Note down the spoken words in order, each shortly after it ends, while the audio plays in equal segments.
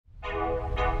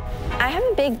I have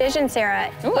a big vision,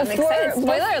 Sarah. Ooh, I'm excited.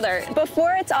 Spoiler alert.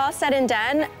 Before it's all said and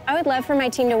done, I would love for my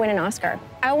team to win an Oscar.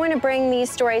 I want to bring these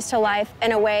stories to life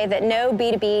in a way that no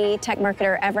B2B tech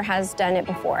marketer ever has done it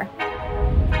before.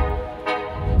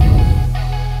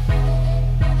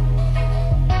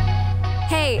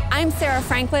 Hey, I'm Sarah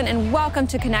Franklin, and welcome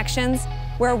to Connections,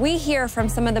 where we hear from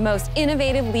some of the most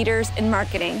innovative leaders in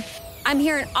marketing. I'm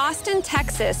here in Austin,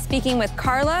 Texas, speaking with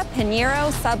Carla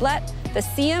Piñeyro Sublett, the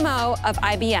CMO of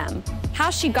IBM. How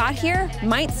she got here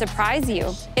might surprise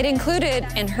you. It included,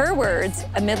 in her words,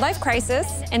 a midlife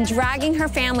crisis and dragging her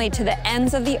family to the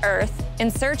ends of the earth in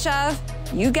search of,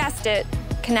 you guessed it,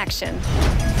 connection.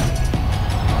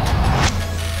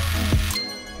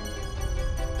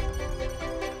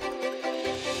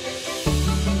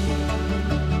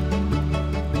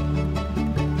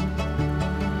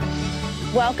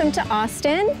 Welcome to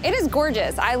Austin. It is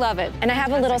gorgeous. I love it. And I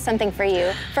have a little something for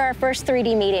you for our first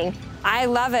 3D meeting. I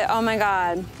love it. Oh my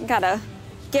God. Gotta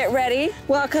get ready.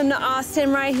 Welcome to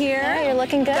Austin right here. Yeah, you're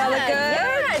looking good. I look good?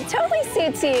 Yeah, it totally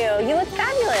suits you. You look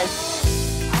fabulous.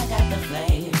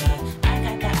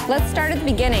 Let's start at the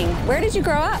beginning. Where did you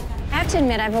grow up? I have to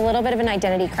admit, I have a little bit of an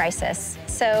identity crisis.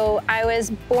 So I was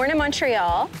born in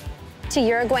Montreal to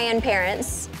Uruguayan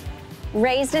parents,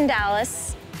 raised in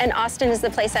Dallas, and Austin is the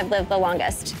place I've lived the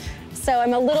longest. So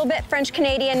I'm a little bit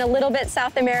French-Canadian, a little bit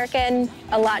South American,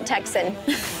 a lot Texan.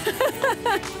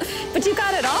 But you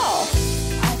got it all.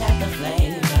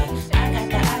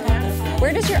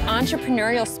 Where does your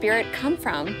entrepreneurial spirit come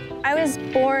from? I was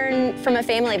born from a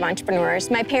family of entrepreneurs.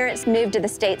 My parents moved to the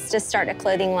States to start a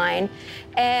clothing line,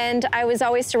 and I was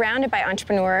always surrounded by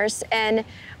entrepreneurs. And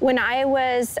when I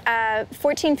was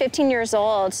 14, 15 years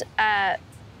old,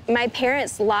 my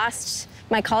parents lost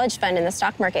my college fund in the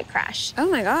stock market crash. Oh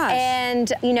my gosh.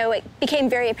 And, you know, it became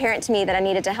very apparent to me that I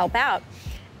needed to help out.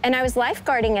 And I was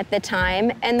lifeguarding at the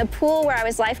time, and the pool where I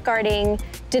was lifeguarding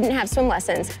didn't have swim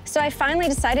lessons. So I finally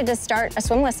decided to start a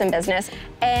swim lesson business,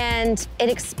 and it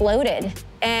exploded.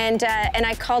 And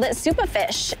I called it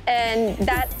Superfish, and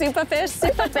that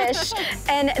Superfish,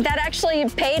 and that actually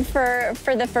paid for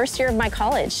the first year of my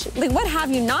college. Like, what have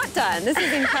you not done? This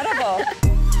is incredible.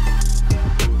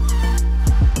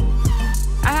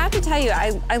 I have to tell you,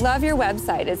 I love your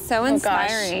website. It's so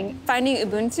inspiring. Finding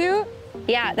Ubuntu.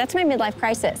 Yeah, that's my midlife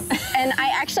crisis. And I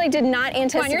actually did not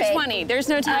anticipate. Come on, you're 20. There's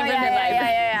no time for midlife.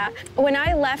 Yeah. When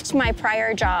I left my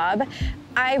prior job,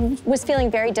 I was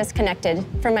feeling very disconnected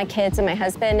from my kids and my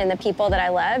husband and the people that I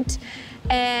loved.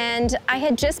 And I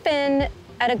had just been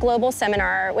at a global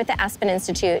seminar with the Aspen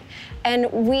Institute,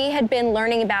 and we had been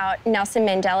learning about Nelson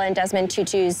Mandela and Desmond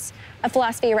Tutu's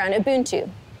philosophy around Ubuntu,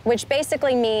 which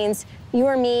basically means you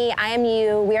are me, I am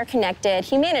you, we are connected,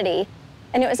 humanity.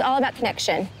 And it was all about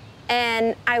connection.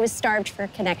 And I was starved for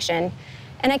connection.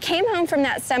 And I came home from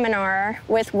that seminar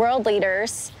with world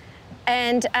leaders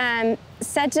and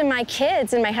said to my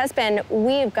kids and my husband,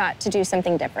 we've got to do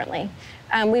something differently.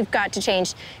 We've got to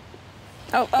change.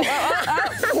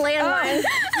 Landmine.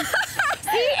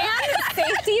 See,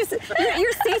 and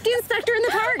you're safety inspector in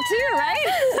the park too, right?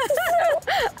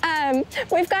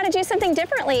 We've got to do something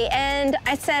differently. And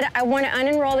I said, I want to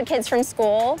unenroll the kids from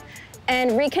school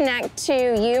and reconnect to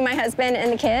you, my husband,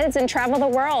 and the kids, and travel the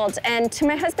world. And to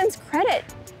my husband's credit,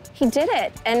 he did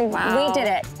it, and we did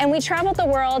it. And we traveled the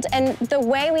world, and the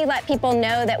way we let people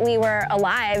know that we were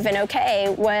alive and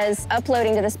okay was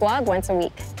uploading to this blog once a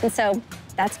week. And so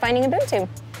that's Finding Ubuntu.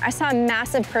 I saw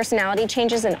massive personality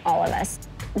changes in all of us.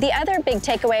 The other big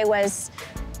takeaway was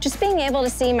just being able to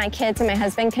see my kids and my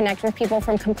husband connect with people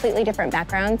from completely different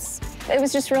backgrounds. It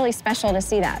was just really special to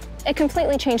see that. It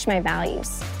completely changed my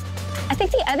values. I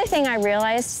think the other thing I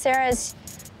realized, Sarah, is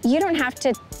you don't have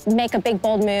to make a big,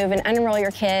 bold move and unenroll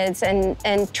your kids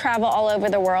and travel all over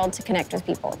the world to connect with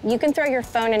people. You can throw your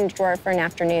phone in a drawer for an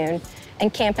afternoon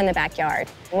and camp in the backyard.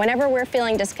 Whenever we're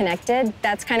feeling disconnected,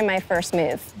 that's kind of my first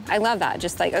move. I love that.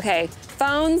 Just like, okay,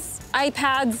 phones,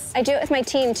 iPads. I do it with my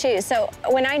team too. So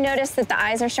when I notice that the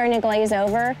eyes are starting to glaze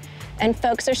over and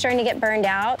folks are starting to get burned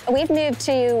out, we've moved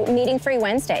to meeting-free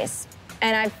Wednesdays.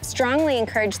 And I've strongly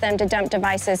encouraged them to dump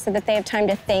devices so that they have time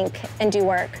to think and do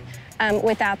work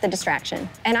without the distraction.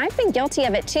 And I've been guilty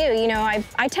of it too. You know,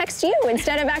 I text you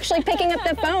instead of actually picking up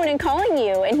the phone and calling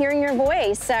you and hearing your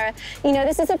voice. You know,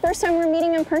 this is the first time we're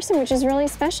meeting in person, which is really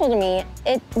special to me.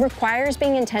 It requires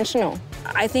being intentional.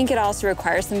 I think it also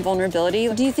requires some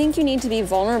vulnerability. Do you think you need to be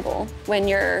vulnerable when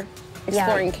you're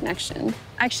exploring connection?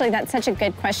 Actually, that's such a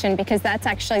good question, because that's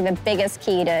actually the biggest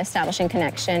key to establishing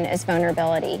connection is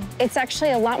vulnerability. It's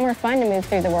actually a lot more fun to move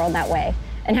through the world that way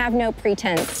and have no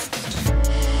pretense.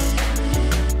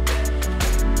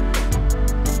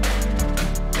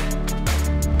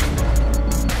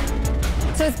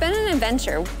 it's been an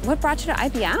adventure. What brought you to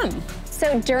IBM?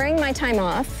 So during my time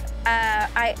off,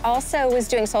 I also was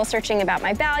doing soul searching about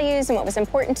my values and what was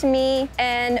important to me.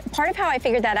 And part of how I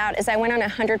figured that out is I went on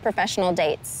 100 professional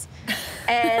dates.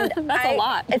 And That's a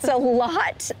lot. It's a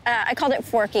lot. I called it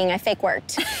forking. I fake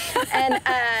worked. and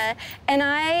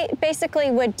I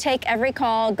basically would take every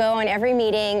call, go on every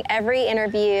meeting, every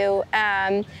interview.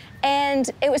 And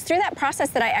it was through that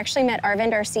process that I actually met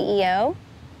Arvind, our CEO.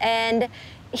 And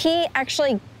he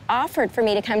actually offered for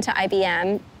me to come to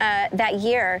IBM that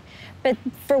year. But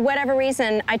for whatever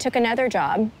reason, I took another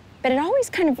job. But it always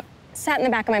kind of sat in the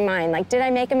back of my mind, like, did I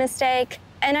make a mistake?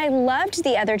 And I loved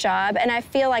the other job, and I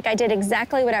feel like I did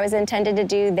exactly what I was intended to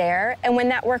do there. And when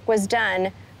that work was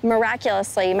done,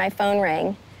 miraculously, my phone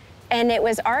rang. And it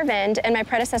was Arvind and my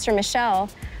predecessor, Michelle,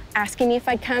 asking me if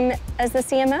I'd come as the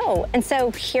CMO. And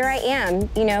so here I am,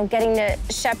 you know, getting to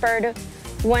shepherd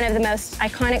one of the most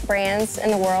iconic brands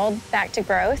in the world back to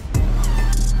growth.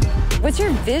 What's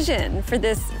your vision for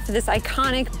this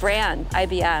iconic brand,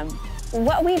 IBM?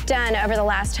 What we've done over the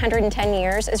last 110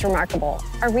 years is remarkable.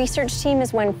 Our research team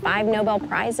has won 5 Nobel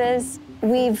Prizes.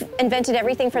 We've invented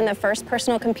everything from the first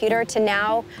personal computer to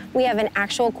now we have an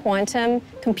actual quantum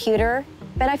computer.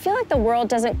 But I feel like the world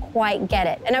doesn't quite get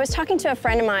it. And I was talking to a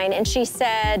friend of mine, and she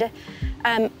said,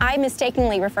 I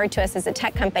mistakenly referred to us as a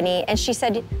tech company, and she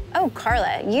said, oh,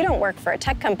 Carla, you don't work for a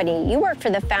tech company, you work for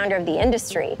the founder of the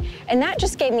industry. And that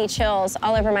just gave me chills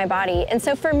all over my body. And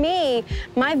so for me,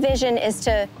 my vision is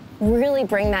to really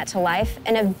bring that to life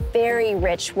in a very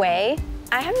rich way.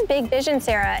 I have a big vision,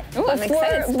 Sarah. Ooh, I'm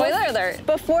excited. Spoiler alert.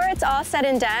 Before it's all said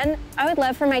and done, I would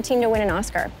love for my team to win an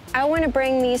Oscar. I want to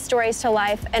bring these stories to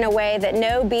life in a way that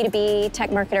no B2B tech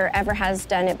marketer ever has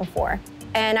done it before.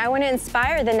 And I want to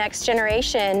inspire the next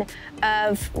generation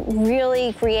of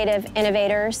really creative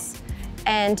innovators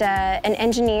and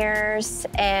engineers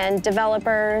and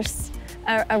developers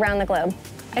around the globe.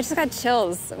 I just got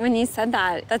chills when you said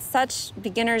that. That's such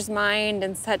beginner's mind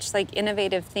and such like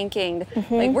innovative thinking.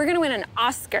 Like, we're gonna win an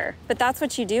Oscar, but that's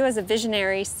what you do as a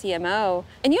visionary CMO.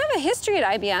 And you have a history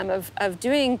at IBM of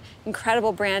doing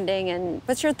incredible branding. And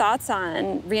what's your thoughts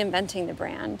on reinventing the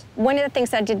brand? One of the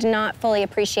things I did not fully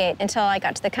appreciate until I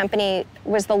got to the company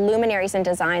was the luminaries in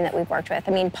design that we've worked with.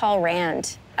 I mean, Paul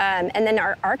Rand, and then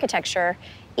our architecture,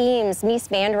 Eames, Mies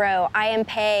van der Rohe, I.M.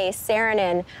 Pei,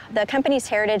 Saarinen. The company's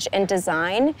heritage and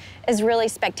design is really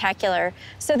spectacular.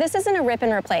 So this isn't a rip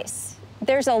and replace.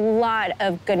 There's a lot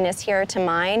of goodness here to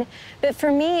mine, but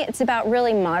for me, it's about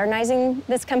really modernizing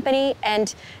this company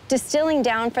and distilling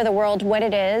down for the world what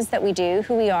it is that we do,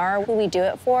 who we are, who we do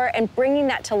it for, and bringing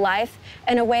that to life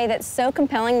in a way that's so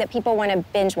compelling that people want to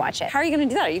binge watch it. How are you gonna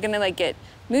do that? Are you gonna like get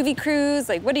movie crews?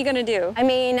 Like, what are you gonna do? I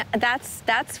mean,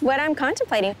 that's what I'm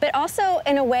contemplating, but also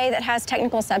in a way that has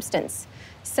technical substance.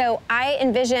 So I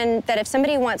envision that if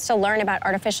somebody wants to learn about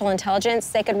artificial intelligence,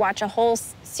 they could watch a whole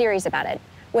series about it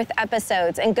with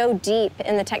episodes and go deep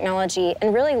in the technology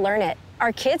and really learn it.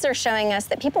 Our kids are showing us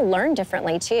that people learn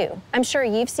differently too. I'm sure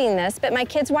you've seen this, but my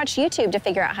kids watch YouTube to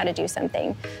figure out how to do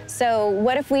something. So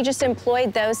what if we just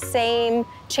employed those same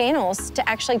channels to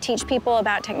actually teach people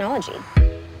about technology?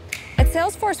 At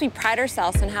Salesforce, we pride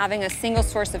ourselves on having a single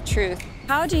source of truth.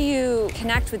 How do you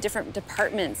connect with different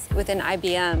departments within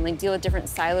IBM, like deal with different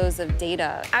silos of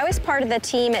data? I was part of the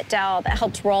team at Dell that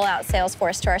helped roll out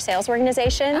Salesforce to our sales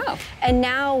organization. Oh. And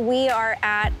now we are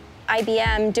at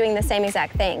IBM doing the same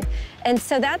exact thing. And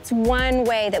so that's one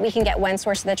way that we can get one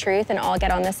source of the truth and all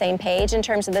get on the same page in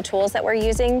terms of the tools that we're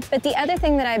using. But the other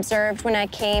thing that I observed when I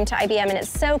came to IBM, and it's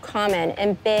so common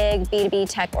in big B2B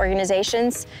tech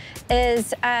organizations,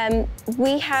 is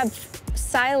we have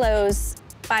silos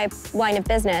by line of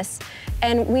business.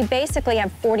 And we basically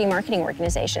have 40 marketing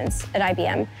organizations at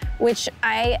IBM, which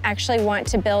I actually want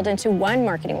to build into one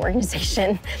marketing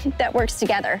organization that works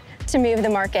together to move the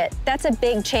market. That's a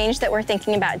big change that we're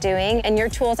thinking about doing, and your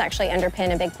tools actually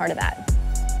underpin a big part of that.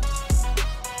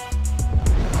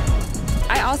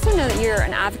 I also know that you're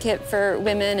an advocate for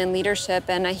women in leadership,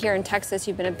 and I hear in Texas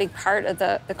you've been a big part of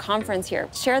the conference here.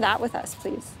 Share that with us,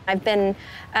 please. I've been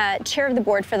chair of the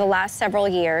board for the last several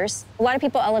years. A lot of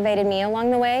people elevated me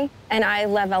along the way, and I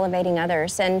love elevating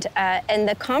others. And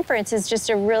the conference is just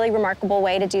a really remarkable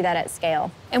way to do that at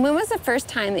scale. And when was the first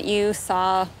time that you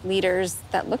saw leaders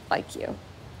that looked like you?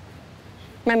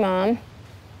 My mom.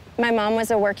 My mom was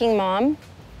a working mom,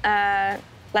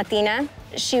 Latina.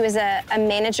 She was a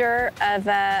manager of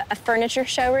a furniture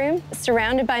showroom,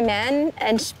 surrounded by men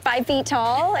and 5 feet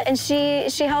tall, and she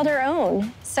held her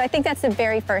own. So I think that's the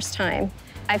very first time.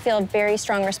 I feel a very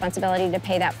strong responsibility to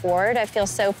pay that forward. I feel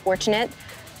so fortunate.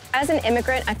 As an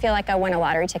immigrant, I feel like I won a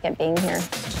lottery ticket being here.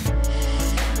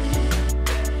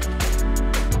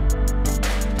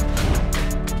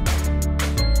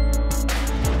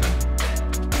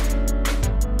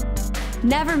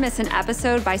 Never miss an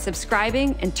episode by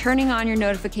subscribing and turning on your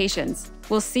notifications.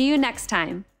 We'll see you next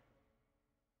time.